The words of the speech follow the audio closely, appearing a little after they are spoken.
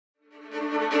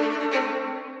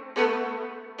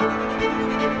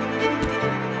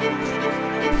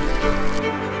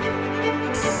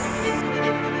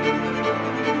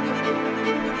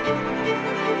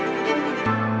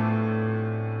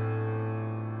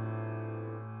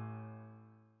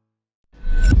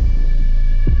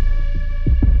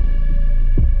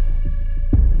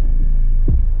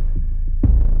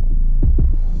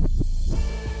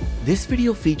This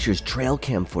video features trail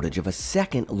cam footage of a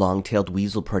second long-tailed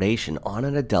weasel predation on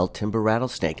an adult timber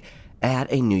rattlesnake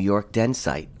at a New York den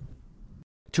site.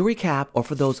 To recap, or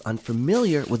for those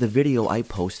unfamiliar with the video I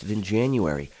posted in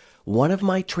January, one of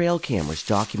my trail cameras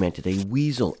documented a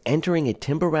weasel entering a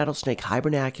timber rattlesnake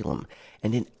hibernaculum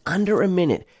and in under a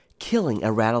minute killing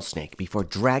a rattlesnake before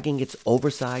dragging its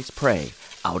oversized prey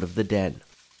out of the den.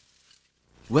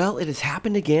 Well, it has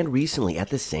happened again recently at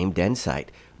the same den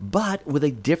site, but with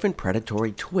a different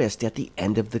predatory twist at the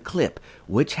end of the clip,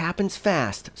 which happens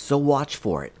fast, so watch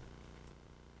for it.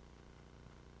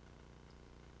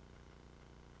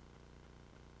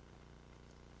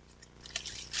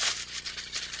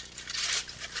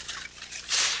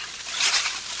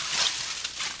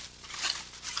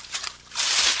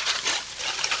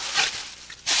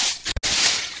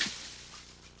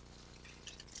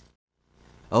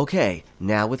 Okay,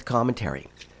 now with commentary.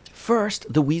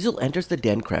 First, the weasel enters the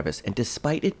den crevice, and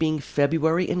despite it being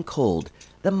February and cold,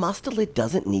 the mustelid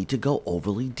doesn't need to go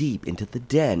overly deep into the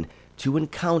den to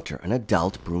encounter an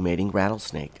adult brumating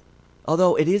rattlesnake.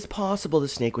 Although it is possible the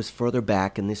snake was further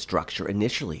back in this structure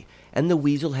initially, and the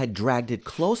weasel had dragged it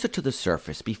closer to the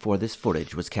surface before this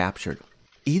footage was captured.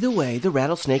 Either way, the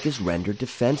rattlesnake is rendered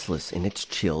defenseless in its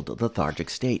chilled, lethargic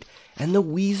state, and the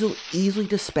weasel easily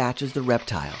dispatches the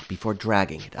reptile before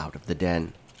dragging it out of the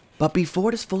den. But before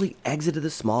it has fully exited the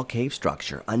small cave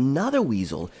structure, another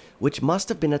weasel, which must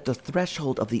have been at the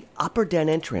threshold of the upper den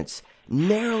entrance,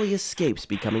 narrowly escapes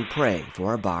becoming prey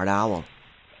for a barred owl.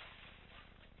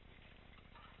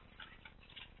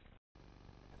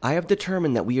 I have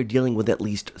determined that we are dealing with at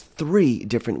least 3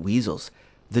 different weasels,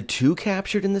 the 2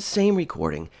 captured in the same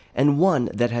recording, and one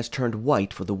that has turned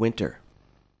white for the winter.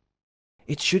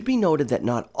 It should be noted that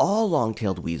not all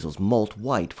long-tailed weasels molt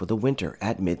white for the winter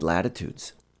at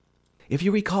mid-latitudes. If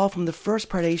you recall from the first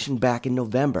predation back in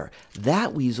November,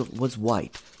 that weasel was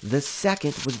white, the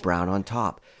second was brown on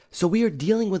top, so we are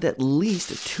dealing with at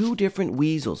least 2 different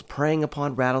weasels preying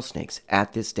upon rattlesnakes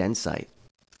at this den site.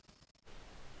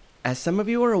 As some of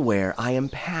you are aware, I am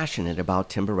passionate about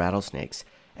timber rattlesnakes,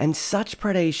 and such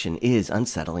predation is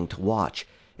unsettling to watch,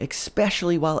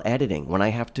 especially while editing when I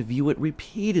have to view it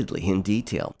repeatedly in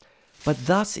detail. But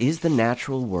thus is the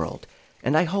natural world,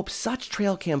 and I hope such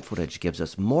trail cam footage gives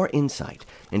us more insight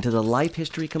into the life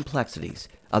history complexities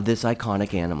of this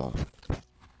iconic animal.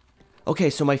 Okay,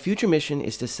 so my future mission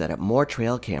is to set up more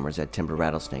trail cameras at timber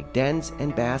rattlesnake dens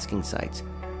and basking sites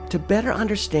to better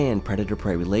understand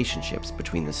predator-prey relationships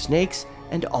between the snakes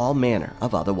and all manner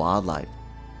of other wildlife.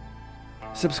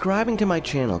 Subscribing to my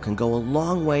channel can go a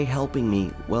long way helping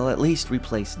me, well, at least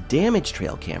replace damaged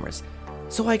trail cameras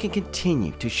so I can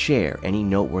continue to share any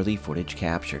noteworthy footage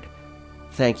captured.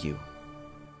 Thank you